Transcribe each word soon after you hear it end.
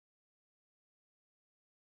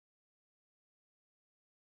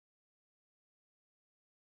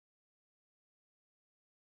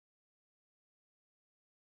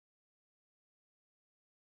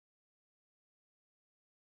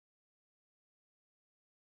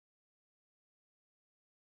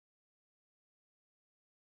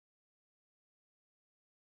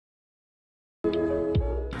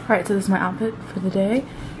Alright, so this is my outfit for the day.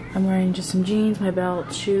 I'm wearing just some jeans, my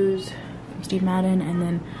belt, shoes from Steve Madden, and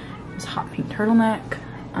then this hot pink turtleneck.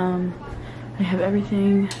 I have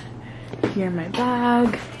everything here in my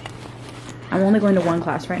bag. I'm only going to one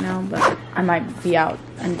class right now, but I might be out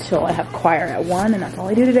until I have choir at 1, and that's all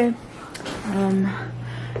I do today.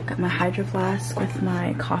 Got my hydro flask with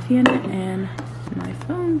my coffee in it and my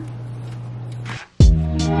phone.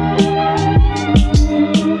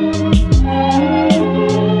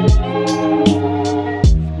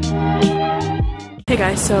 Hey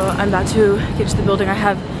guys, so I'm about to get to the building. I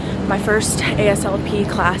have my first ASLP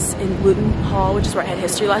class in Wooten Hall, which is where I had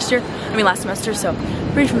history last semester, so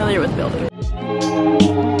I'm pretty familiar with the building.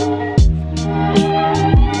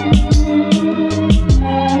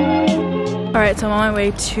 Alright, so I'm on my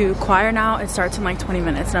way to choir now. It starts in like 20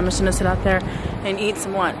 minutes, and I'm just gonna sit out there and eat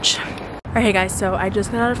some lunch. Alright, hey guys, so I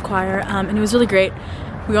just got out of choir, and it was really great.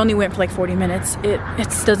 We only went for like 40 minutes. It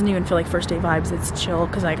doesn't even feel like first day vibes. It's chill,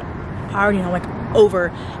 because like I already know like over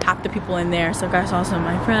half the people in there, so I saw some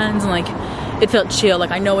of my friends, and like it felt chill.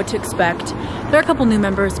 Like I know what to expect. There are a couple new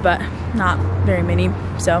members, but not very many.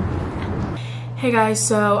 So hey guys,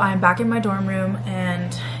 so I'm back in my dorm room,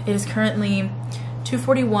 and it is currently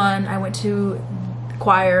 2:41. I went to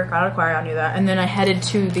choir, got out of choir, I knew that, and then I headed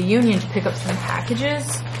to the Union to pick up some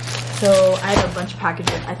packages. So I had a bunch of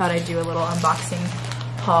packages. I thought I'd do a little unboxing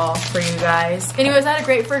haul for you guys. Anyways, I had a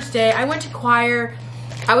great first day. I went to choir.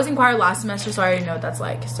 I was in choir last semester, so I already know what that's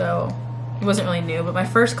like, so it wasn't really new. But my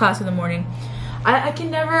first class in the morning, I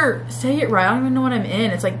can never say it right. I don't even know what I'm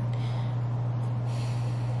in. It's like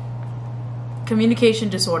communication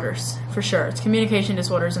disorders, for sure. It's communication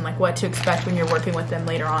disorders and like what to expect when you're working with them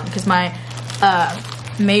later on, because my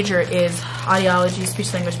major is audiology,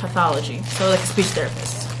 speech language pathology, so like a speech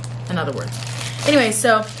therapist, in other words. Anyway,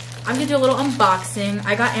 so I'm gonna do a little unboxing.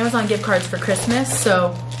 I got Amazon gift cards for Christmas,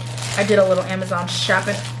 so I did a little Amazon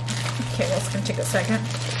shopping. Okay, that's gonna take a second.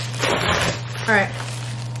 Alright,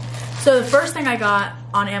 so the first thing I got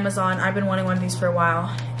on Amazon, I've been wanting one of these for a while,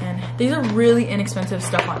 and these are really inexpensive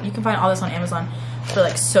stuff. You can find all this on Amazon for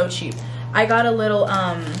like so cheap. I got a little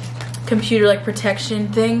computer like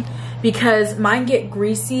protection thing, because mine get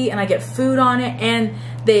greasy and I get food on it, and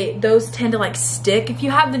those tend to like stick. If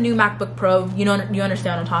you have the new MacBook Pro, you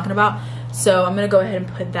understand what I'm talking about. So I'm gonna go ahead and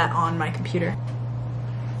put that on my computer.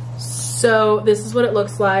 So this is what it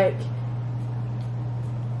looks like.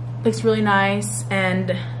 Looks really nice,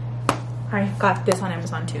 and I got this on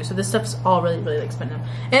Amazon too. So this stuff's all really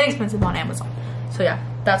inexpensive on Amazon. So yeah,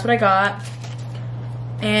 that's what I got.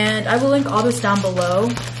 And I will link all this down below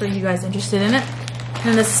for you guys interested in it. And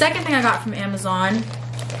then the second thing I got from Amazon,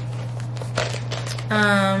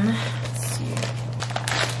 let's see.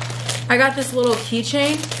 I got this little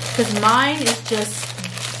keychain, because mine is just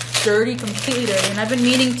dirty, completely dirty, and I've been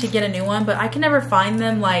meaning to get a new one, but I can never find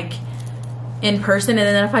them like in person, and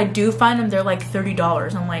then if I do find them, they're like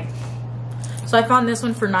 $30. I'm like, so I found this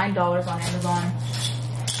one for $9 on Amazon.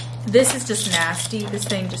 This is just nasty. This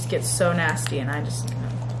thing just gets so nasty, and I just,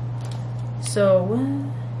 so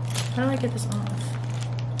how do I get this off?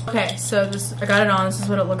 Okay, so this, I got it on. This is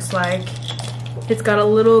what it looks like. It's got a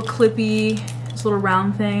little clippy, this little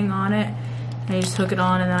round thing on it, and you just hook it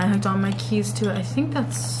on, and then I hooked on my keys to it. I think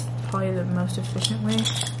that's probably the most efficient way,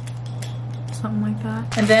 something like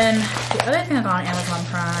that. And then the other thing I got on Amazon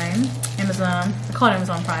Prime, I call it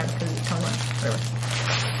Amazon Prime because it comes on whatever,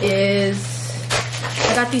 is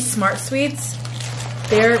I got these Smart Sweets.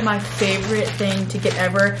 They're my favorite thing to get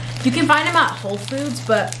ever. You can find them at Whole Foods,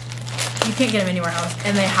 but you can't get them anywhere else,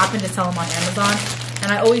 and they happen to sell them on Amazon.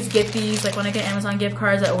 And I always get these, like when I get Amazon gift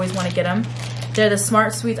cards, I always want to get them. They're the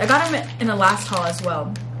Smart Sweets. I got them in the last haul as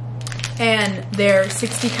well. And they're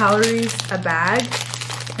 60 calories a bag.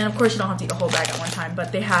 And of course you don't have to eat a whole bag at one time,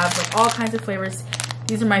 but they have like all kinds of flavors.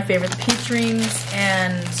 These are my favorite, the peach rings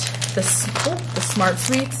and the Smart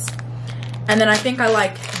Sweets. And then I think I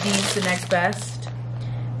like these the next best.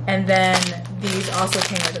 And then these also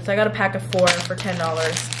came with it. So I got a pack of 4 for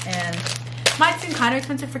 $10. And might seem kind of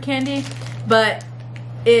expensive for candy, but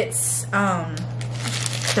it's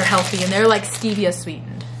they're healthy, and they're like stevia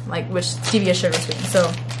sweetened, like stevia sugar sweetened.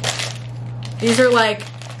 So these are like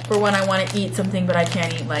for when I want to eat something but I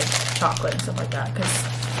can't eat like chocolate and stuff like that, because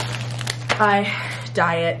I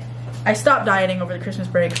diet. I stopped dieting over the Christmas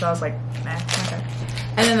break because I was like, nah, okay.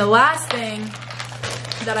 And then the last thing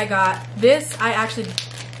that I got, this I actually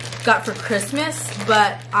got for Christmas,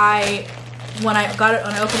 but when I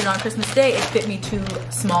opened it on Christmas Day, it fit me too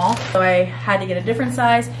small, so I had to get a different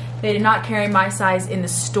size. They did not carry my size in the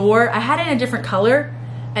store. I had it in a different color,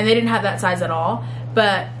 and they didn't have that size at all.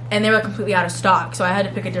 and they were completely out of stock, so I had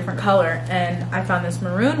to pick a different color, and I found this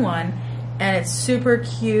maroon one, and it's super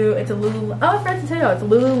cute. It's a Lululemon. Oh, I forgot to tell you, it's a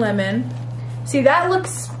Lululemon. See, that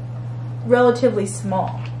looks relatively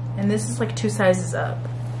small, and this is like 2 sizes up.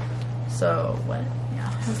 So what? Yeah,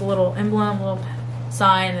 it has a little emblem, a little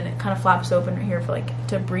sign, and then it kind of flaps open right here for like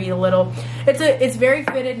to breathe a little. It's very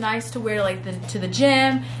fitted, nice to wear like to the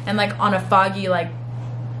gym and like on a foggy, like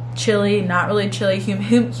chilly, not really chilly,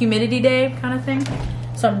 humidity day kind of thing.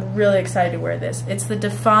 So I'm really excited to wear this. It's the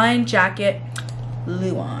Define Jacket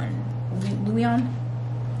Luon.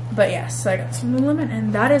 But yes, I got some Lululemon,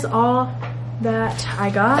 and that is all that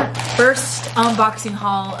I got. First unboxing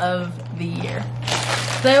haul of the year.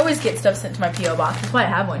 I always get stuff sent to my P.O. box. That's why I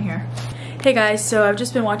have one here. Hey guys, so I've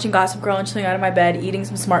just been watching Gossip Girl and chilling out of my bed, eating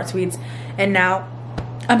some Smart Sweets, and now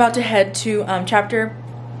I'm about to head to Chapter.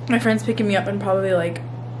 My friend's picking me up in probably like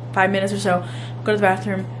 5 minutes or so. Go to the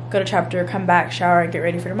bathroom, go to Chapter, come back, shower, and get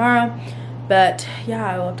ready for tomorrow. But yeah,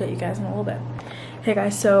 I will update you guys in a little bit. Hey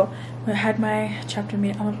guys, so I had my Chapter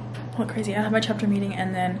meeting. I went crazy. I had my Chapter meeting,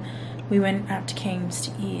 and then we went out to King's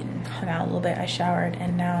to eat and hung out a little bit. I showered,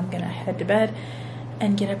 and now I'm gonna head to bed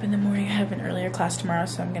and get up in the morning. I have an earlier class tomorrow,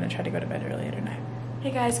 so I'm gonna try to go to bed earlier tonight. Hey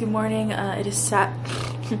guys, good morning. It is it's not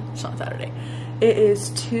Saturday. It is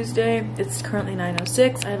Tuesday. It's currently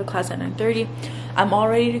 9:06. I have a class at 9:30. I'm all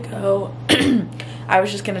ready to go. I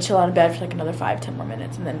was just gonna chill out in bed for like another 5-10 more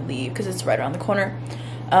minutes and then leave because it's right around the corner.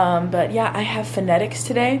 But yeah, I have phonetics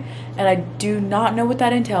today, and I do not know what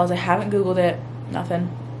that entails. I haven't Googled it, nothing.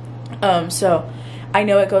 So I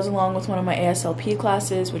know it goes along with one of my ASLP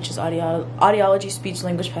classes, which is audiology, speech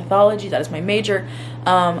language pathology. That is my major.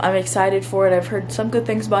 I'm excited for it. I've heard some good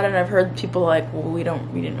things about it, and I've heard people like, well, we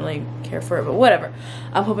didn't really care for it, but whatever.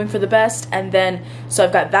 I'm hoping for the best. And then, so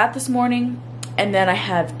I've got that this morning, and then I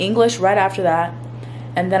have English right after that,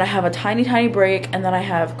 and then I have a tiny break, and then I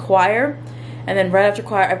have choir, and then right after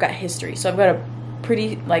choir, I've got history. So I've got a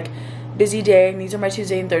pretty like busy day, and these are my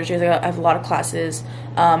Tuesday and Thursdays. I have a lot of classes,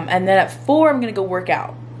 and then at 4 I'm gonna go work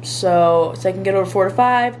out, so I can get over 4 to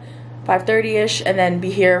 5, 5:30ish, and then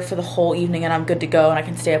be here for the whole evening, and I'm good to go, and I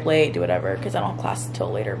can stay up late, do whatever, because I don't have class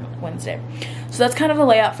until later Wednesday. So that's kind of the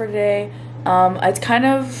layout for today. It's kind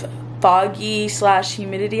of foggy /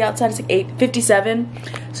 humidity outside. It's like 57,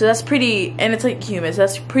 so that's pretty, and it's like humid, so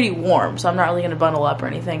that's pretty warm, so I'm not really gonna bundle up or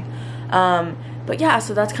anything. But yeah,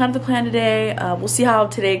 so that's kind of the plan today. We'll see how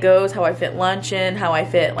today goes, how I fit lunch in, how I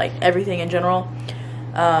fit like everything in general.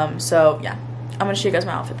 So yeah, I'm gonna show you guys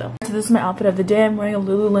my outfit though. So this is my outfit of the day. I'm wearing a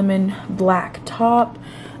Lululemon black top,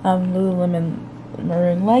 Lululemon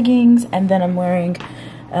maroon leggings, and then I'm wearing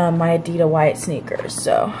my Adidas white sneakers.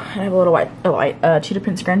 So I have a little white cheetah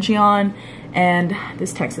print scrunchie on, and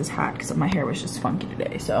this Texas hat because my hair was just funky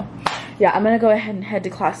today. So yeah, I'm gonna go ahead and head to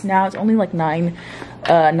class now. It's only like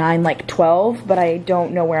 12, but I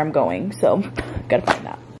don't know where I'm going, so gotta find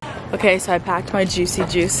that. Okay, so I packed my juicy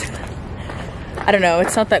juice. I don't know,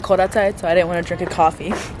 it's not that cold outside, so I didn't want to drink a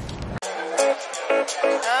coffee.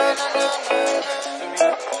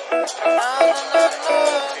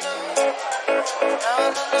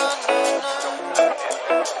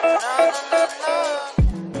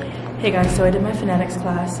 Hey guys, so I did my phonetics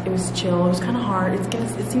class. It was chill, it was kind of hard.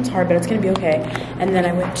 It seems hard, but it's gonna be okay. And then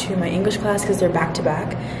I went to my English class because they're back to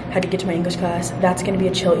back. Had to get to my English class. That's gonna be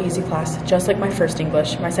a chill, easy class, just like my first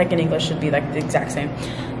English. My second English should be like the exact same.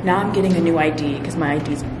 Now I'm getting a new ID because my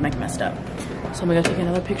ID's like messed up. So I'm gonna take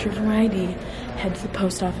another picture for my ID, head to the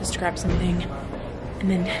post office to grab something, and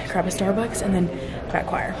then grab a Starbucks, and then grab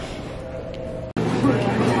choir.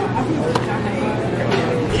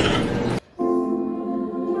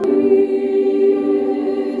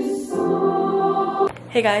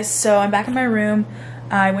 Hey guys, so I'm back in my room.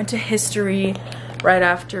 I went to history right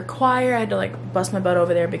after choir. I had to like bust my butt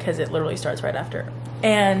over there because it literally starts right after.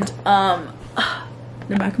 And I'm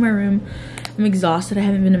back in my room. I'm exhausted. I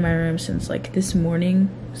haven't been in my room since like this morning,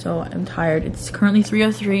 so I'm tired. It's currently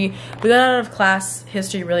 3:03. We got out of class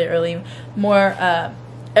history really early.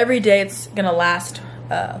 Every day it's gonna last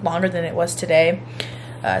longer than it was today.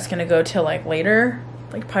 It's gonna go till like later,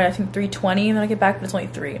 like probably I think 3:20, and then I get back, but it's only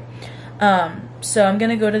 3. So I'm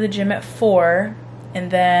gonna go to the gym at 4, and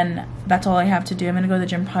then that's all I have to do. I'm gonna go to the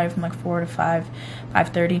gym probably from like 4 to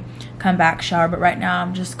 5:30, come back, shower. But right now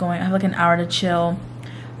I'm just going, I have like an hour to chill.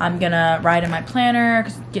 I'm gonna write in my planner,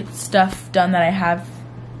 get stuff done that I have.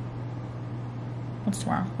 What's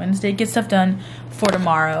tomorrow? Wednesday. Get stuff done for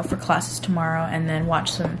tomorrow, for classes tomorrow, and then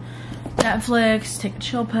watch some Netflix, take a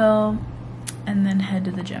chill pill, and then head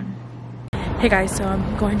to the gym. Hey guys, so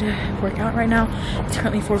I'm going to work out right now. It's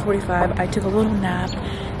currently 4:45. I took a little nap,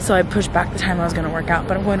 so I pushed back the time I was gonna work out,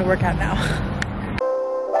 but I'm going to work out now.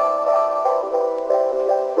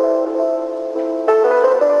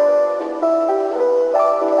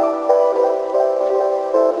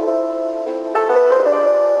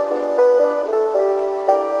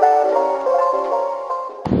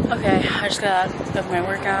 just got out of my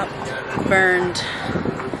workout, burned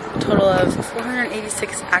a total of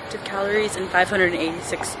 486 active calories and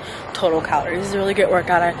 586 total calories. This is a really good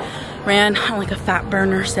workout. I ran on like a fat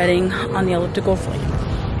burner setting on the elliptical for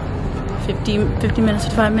like 50 minutes,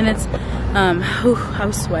 55 minutes. I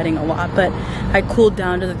was sweating a lot, but I cooled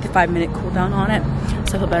down to like the 5-minute cool down on it,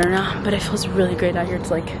 so I feel better now. But it feels really great out here to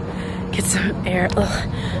like get some air.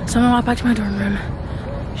 Ugh. So I'm gonna walk back to my dorm room,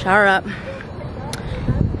 shower up.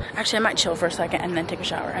 Actually, I might chill for a second and then take a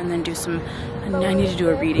shower and then do some, I need to do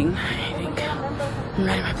a reading, I think. I'm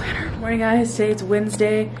writing my planner. Morning guys, today it's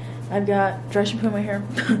Wednesday. I've got dry shampoo in my hair.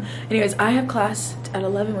 Anyways, I have class at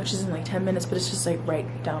 11, which is in like 10 minutes, but it's just like right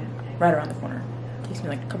around the corner. It takes me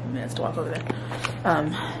like a couple minutes to walk over there.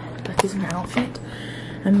 That is my outfit.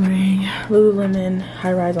 I'm wearing Lululemon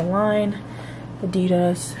high-rise Align,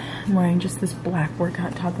 Adidas. I'm wearing just this black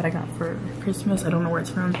workout top that I got for Christmas. I don't know where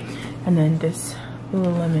it's from. And then this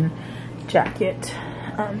Lululemon jacket.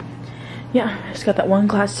 Yeah, I just got that one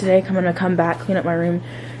class today. I'm gonna come back, clean up my room,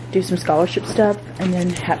 do some scholarship stuff, and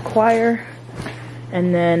then have choir.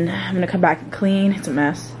 And then I'm gonna come back and clean. It's a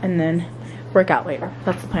mess. And then work out later.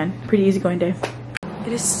 That's the plan. Pretty easy going day.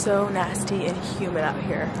 It is so nasty and humid out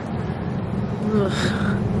here.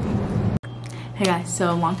 Ugh. Hey guys,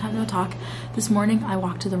 so long time no talk. This morning I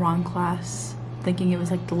walked to the wrong class, thinking it was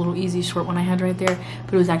like the little easy short one I had right there,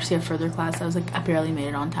 but it was actually a further class. I barely made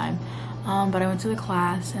it on time. But I went to the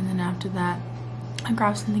class, and then after that I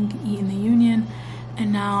grabbed something to eat in the Union,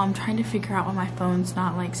 and now I'm trying to figure out why my phone's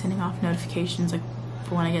not like sending off notifications like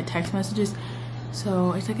for when I get text messages.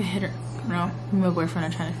 So it's like a hit or no, me and my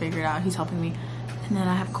boyfriend are trying to figure it out. He's helping me. And then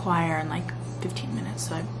I have choir in like 15 minutes,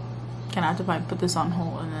 so I kind of have to probably put this on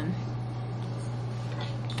hold and then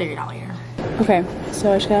figure it out later. Okay,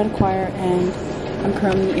 so I just got out of choir and I'm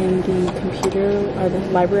currently in the computer or the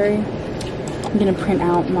library. I'm gonna print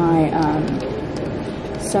out my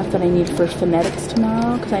stuff that I need for phonetics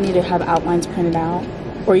tomorrow, because I need to have outlines printed out,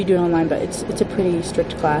 or you do it online, but it's a pretty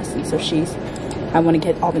strict class, and so I want to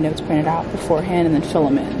get all the notes printed out beforehand and then fill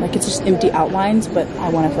them in. Like, it's just empty outlines, but I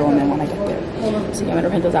want to fill them in when I get there. So yeah, I'm gonna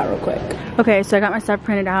print those out real quick. Okay, so I got my stuff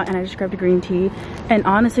printed out and I just grabbed a green tea. And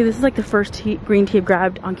honestly, this is like the first green tea I've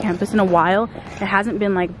grabbed on campus in a while. It hasn't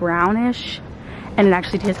been like brownish, and it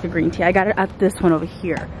actually tastes like green tea. I got it at this one over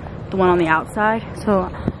here, the one on the outside.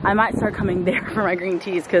 So I might start coming there for my green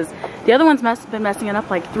teas, because the other one's been messing it up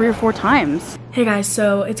like 3 or 4 times. Hey guys,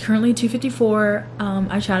 so it's currently 2:54.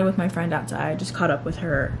 I chatted with my friend outside. I just caught up with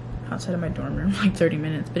her outside of my dorm room, like 30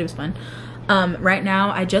 minutes, but it was fun. Right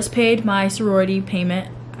now, I just paid my sorority payment.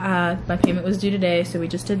 My payment was due today, so we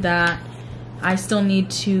just did that. I still need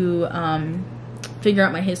to figure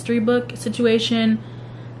out my history book situation.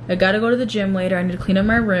 I gotta go to the gym later. I need to clean up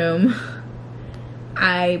my room.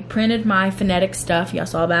 I printed my phonetic stuff. Y'all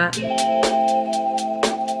saw that.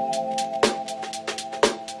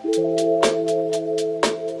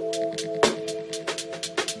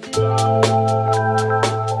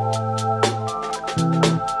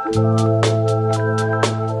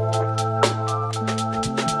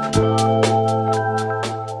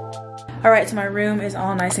 Alright, so my room is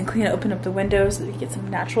all nice and clean. I opened up the windows so that we get some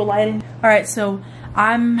natural lighting. Alright, so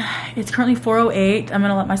it's currently 4:08. I'm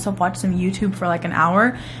gonna let myself watch some YouTube for like an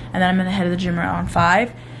hour, and then I'm gonna head to the gym around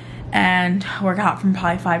 5 and work out from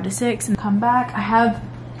probably 5 to 6 and come back.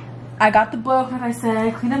 I got the book, like I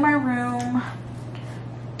said, cleaned up my room.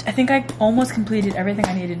 I think I almost completed everything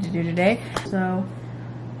I needed to do today, so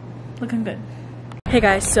looking good. Hey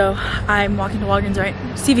guys, so I'm walking to Walgreens, right?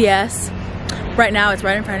 CVS. Right now, it's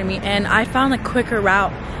right in front of me, and I found a quicker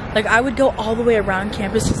route. Like, I would go all the way around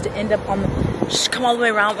campus just to end up just come all the way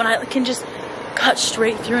around, when I can just cut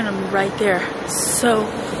straight through and I'm right there. So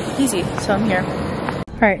easy. So I'm here.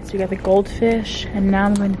 All right, so we got the goldfish, and now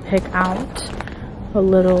I'm going to pick out a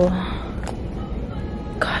little,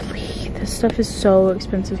 godly, this stuff is so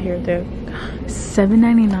expensive here. They're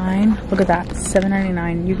 $7.99. Look at that,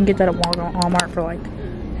 $7.99. You can get that at Walmart for like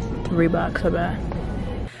 $3, I bet.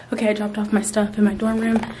 Okay, I dropped off my stuff in my dorm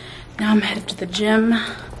room. Now I'm headed to the gym.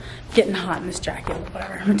 Getting hot in this jacket, but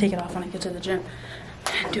whatever. I'm gonna take it off when I get to the gym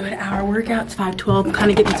and do an hour workout. It's 5:12. I'm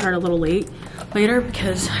kind of getting started a little later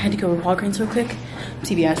because I had to go to Walgreens real quick,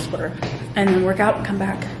 CVS, whatever, and then work out and come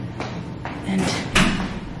back. And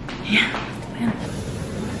yeah, man.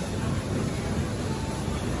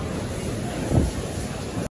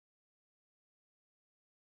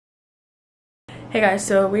 Hey guys,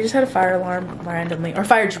 so we just had a fire alarm randomly, or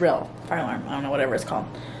fire drill, fire alarm, I don't know, whatever it's called.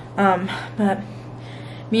 But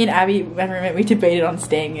me and Abby, my roommate, we debated on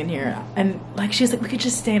staying in here, and like she's like, we could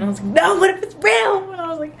just stay, and I was like, no, what if it's real? And I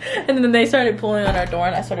was like, And then they started pulling on our door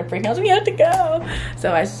and I started freaking out. I was like, we have to go.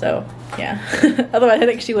 So yeah. Otherwise I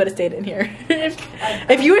think she would have stayed in here.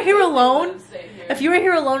 If you were here alone, if you were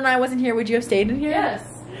here alone and I wasn't here, would you have stayed in here? Yes.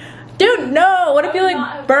 Dude, no. What if you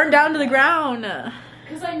like burned down to the ground?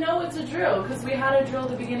 Because I know it's a drill. Because we had a drill at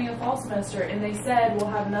the beginning of fall semester and they said we'll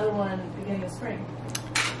have another one beginning of spring.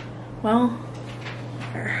 Well,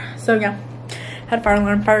 so yeah. Had a fire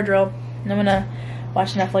alarm, fire drill. And I'm gonna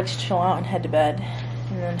watch Netflix, chill out, and head to bed.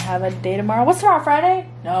 And then have a day tomorrow. What's tomorrow, Friday?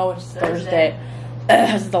 No, it's Thursday.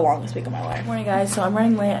 This is the longest week of my life. Morning, guys. So I'm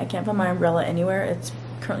running late. I can't find my umbrella anywhere. It's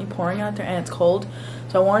currently pouring out there and it's cold.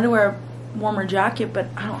 So I wanted to wear a warmer jacket, but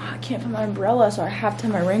I can't find my umbrella, so I have to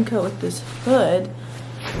have my raincoat with this hood.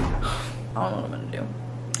 I don't know what I'm gonna do.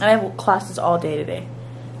 And I have classes all day today.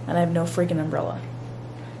 And I have no freaking umbrella.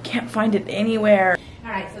 Can't find it anywhere.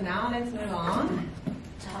 Alright, so now let's move on.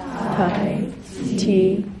 Tie, T,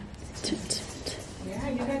 t, t, t. Yeah,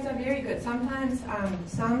 you guys are very good. Sometimes,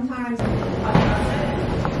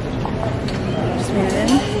 Just made it in.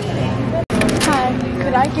 Hi,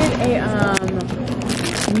 could I get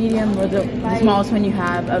a medium or the smallest one you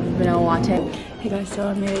have of vanilla latte? Hey guys, so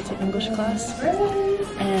I made it to English class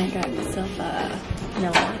and I got myself a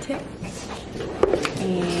vanilla latte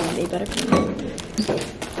and a buttercream.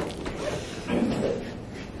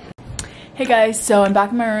 Hey guys, so I'm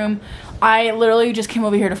back in my room. I literally just came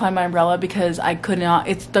over here to find my umbrella because I could not.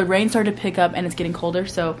 The rain started to pick up and it's getting colder,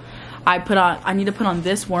 so I need to put on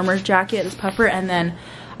this warmer jacket, this puffer, and then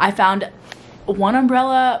I found one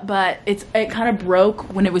umbrella, but it kind of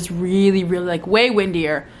broke when it was really like way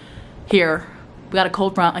windier here. We got a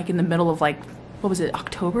cold front like in the middle of like, what was it,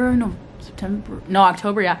 October? No, September? No,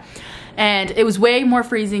 October, yeah. And it was way more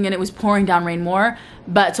freezing and it was pouring down rain more,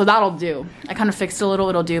 but so that'll do. I kind of fixed it a little,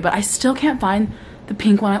 it'll do, but I still can't find the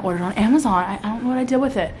pink one I ordered on Amazon. I don't know what I did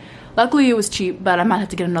with it. Luckily it was cheap, but I might have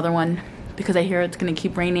to get another one because I hear it's gonna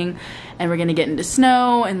keep raining and we're gonna get into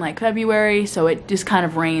snow in like February, so it just kind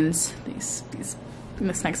of rains this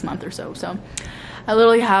next month or so. So I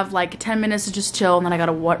literally have like 10 minutes to just chill and then I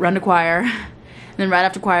gotta run to choir. And then right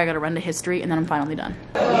after choir I gotta run to history and then I'm finally done.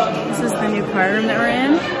 This is the new choir room that we're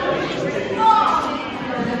in.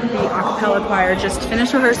 The acapella choir just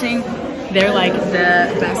finished rehearsing. They're like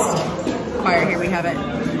the best choir here. We have at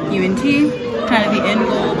UNT, kind of the end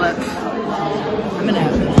goal, but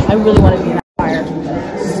I really want to be in that choir.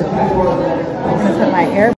 So I'm gonna put my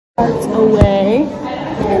AirPods away.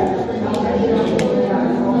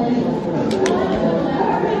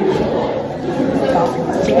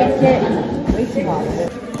 Jacket, way too hot.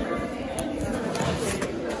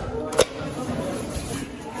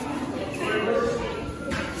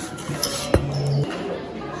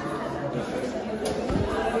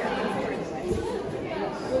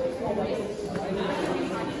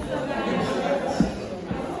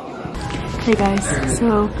 Hey guys,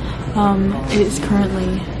 so it is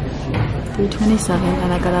currently 3:27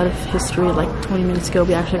 and I got out of history like 20 minutes ago.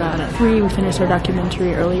 We actually got out at 3. We finished our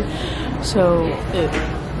documentary early, so it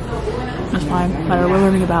was fine. But we're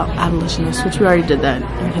learning about abolitionists, which we already did that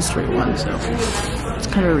in history 1, so it's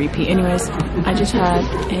kind of a repeat. Anyways, I just had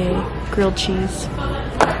a grilled cheese.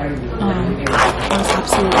 I was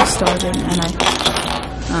absolutely starving and I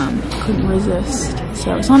couldn't resist.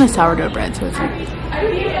 So it's on a sourdough bread, so it's like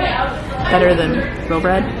better than real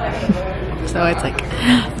bread. So it's like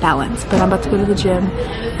balanced. But I'm about to go to the gym,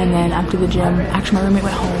 and then after the gym, actually my roommate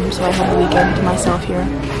went home, so I have the weekend to myself here.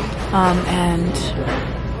 And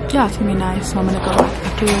yeah, it's gonna be nice. So I'm gonna go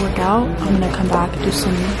after we work out. I'm gonna come back, do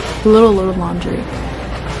some little load of laundry,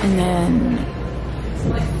 and then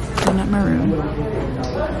clean up my room.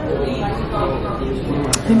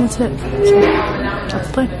 I think that's it. So that's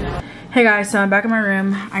the plan. Hey guys, so I'm back in my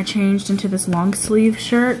room. I changed into this long sleeve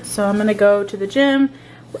shirt, so I'm gonna go to the gym.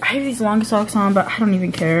 I have these long socks on, but I don't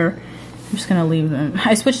even care. I'm just gonna leave them.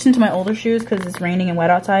 I switched into my older shoes because it's raining and wet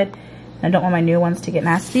outside. And I don't want my new ones to get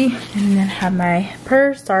nasty. And then have my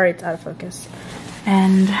purse. Sorry, it's out of focus.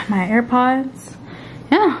 And my AirPods.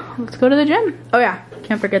 Yeah, let's go to the gym. Oh yeah,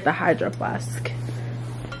 can't forget the Hydro Flask.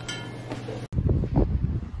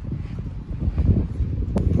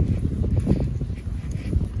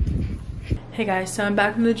 Hey guys, so I'm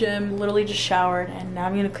back from the gym, literally just showered, and now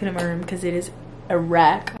I'm gonna clean up my room because it is a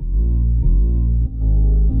wreck.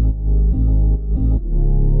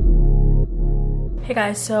 Hey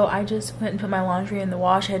guys, so I just went and put my laundry in the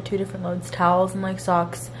wash. I had 2 different loads, towels and like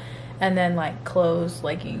socks, and then like clothes,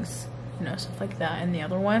 leggings, you know, stuff like that in the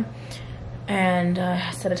other one. And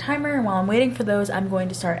I set a timer, and while I'm waiting for those, I'm going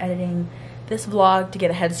to start editing this vlog to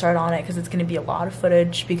get a head start on it because it's going to be a lot of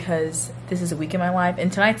footage because this is a week in my life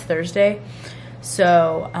and tonight's Thursday,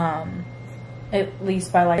 so at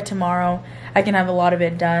least by like tomorrow, I can have a lot of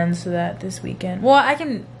it done so that this weekend, well, I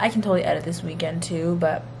can totally edit this weekend too,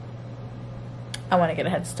 but I want to get a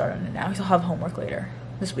head start on it now because I'll have homework later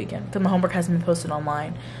this weekend because my homework hasn't been posted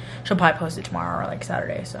online. She'll probably post it tomorrow or like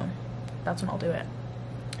Saturday, so that's when I'll do it.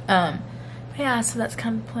 But yeah, so that's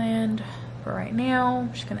kind of planned for right now.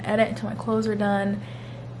 I'm just gonna edit until my clothes are done,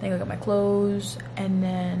 then go get my clothes, and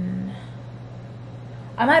then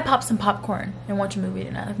I might pop some popcorn and watch a movie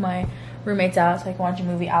tonight. Like my roommate's out, so I can watch a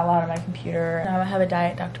movie out loud on my computer. And I might have a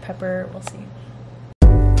Diet Dr. Pepper. We'll see.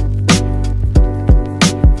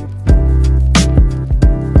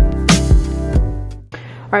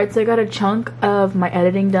 Alright, so I got a chunk of my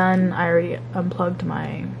editing done. I already unplugged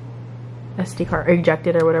my SD card, or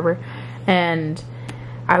ejected or whatever. And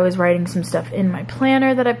I was writing some stuff in my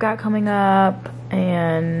planner that I've got coming up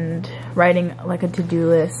and writing like a to-do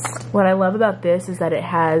list. What I love about this is that it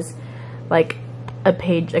has like a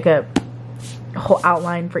page, like a whole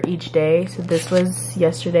outline for each day. So this was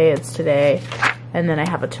yesterday, it's today, and then I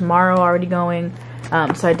have a tomorrow already going.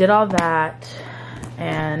 So I did all that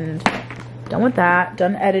and done with that,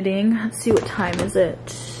 done editing. Let's see, what time is it?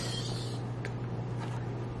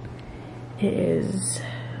 It is,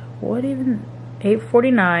 what even,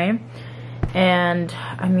 8:49. And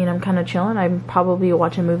I mean, I'm kind of chilling. I'm probably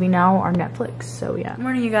watching a movie now on Netflix, so yeah. Good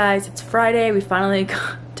morning, you guys. It's Friday. We finally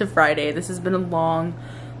got to Friday. This has been a long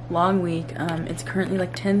week. It's currently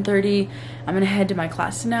like 10:30. I'm gonna head to my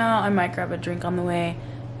class now. I might grab a drink on the way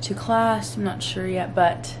to class. I'm not sure yet,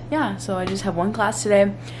 but yeah, so I just have one class today.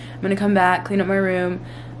 I'm gonna come back, clean up my room.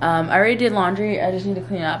 I already did laundry. I just need to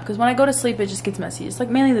clean it up because when I go to sleep, it just gets messy. It's like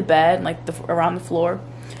mainly the bed and like around the floor.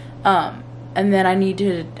 And then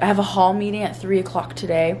I have a hall meeting at 3 o'clock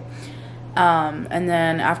today. And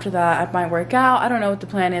then after that, I might work out. I don't know what the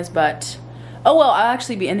plan is, but oh well, I'll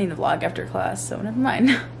actually be ending the vlog after class, so never mind.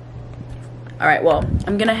 All right, well,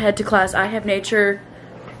 I'm gonna head to class. I have nature.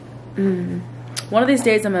 One of these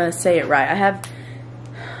days I'm gonna say it right. I have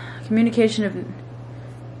communication of,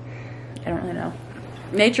 I don't really know.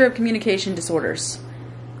 Nature of communication disorders.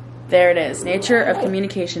 There it is. Nature of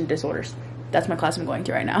communication disorders. That's my class I'm going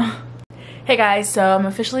to right now. Hey guys, so I'm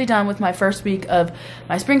officially done with my first week of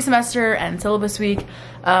my spring semester and syllabus week.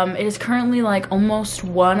 It is currently like almost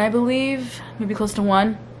 1, I believe, maybe close to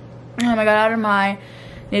 1. I got out of my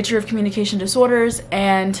nature of communication disorders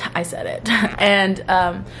and I said it. And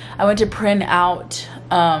I went to print out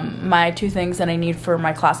my 2 things that I need for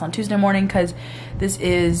my class on Tuesday morning because this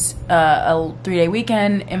is a 3-day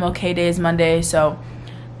weekend. MLK Day is Monday, so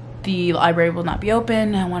the library will not be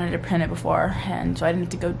open. I wanted to print it before, and so I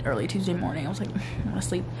didn't have to go early Tuesday morning. I was like, I want to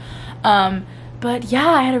sleep. But yeah,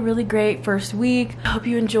 I had a really great first week. I hope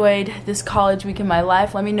you enjoyed this college week in my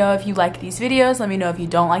life. Let me know if you like these videos. Let me know if you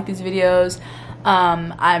don't like these videos.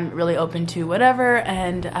 I'm really open to whatever,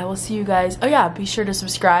 and I will see you guys. Oh yeah, be sure to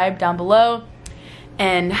subscribe down below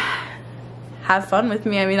and have fun with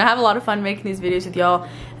me. I mean, I have a lot of fun making these videos with y'all,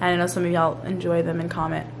 and I know some of y'all enjoy them and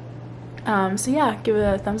comment. So yeah, give it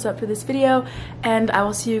a thumbs up for this video, and I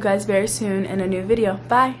will see you guys very soon in a new video.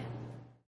 Bye!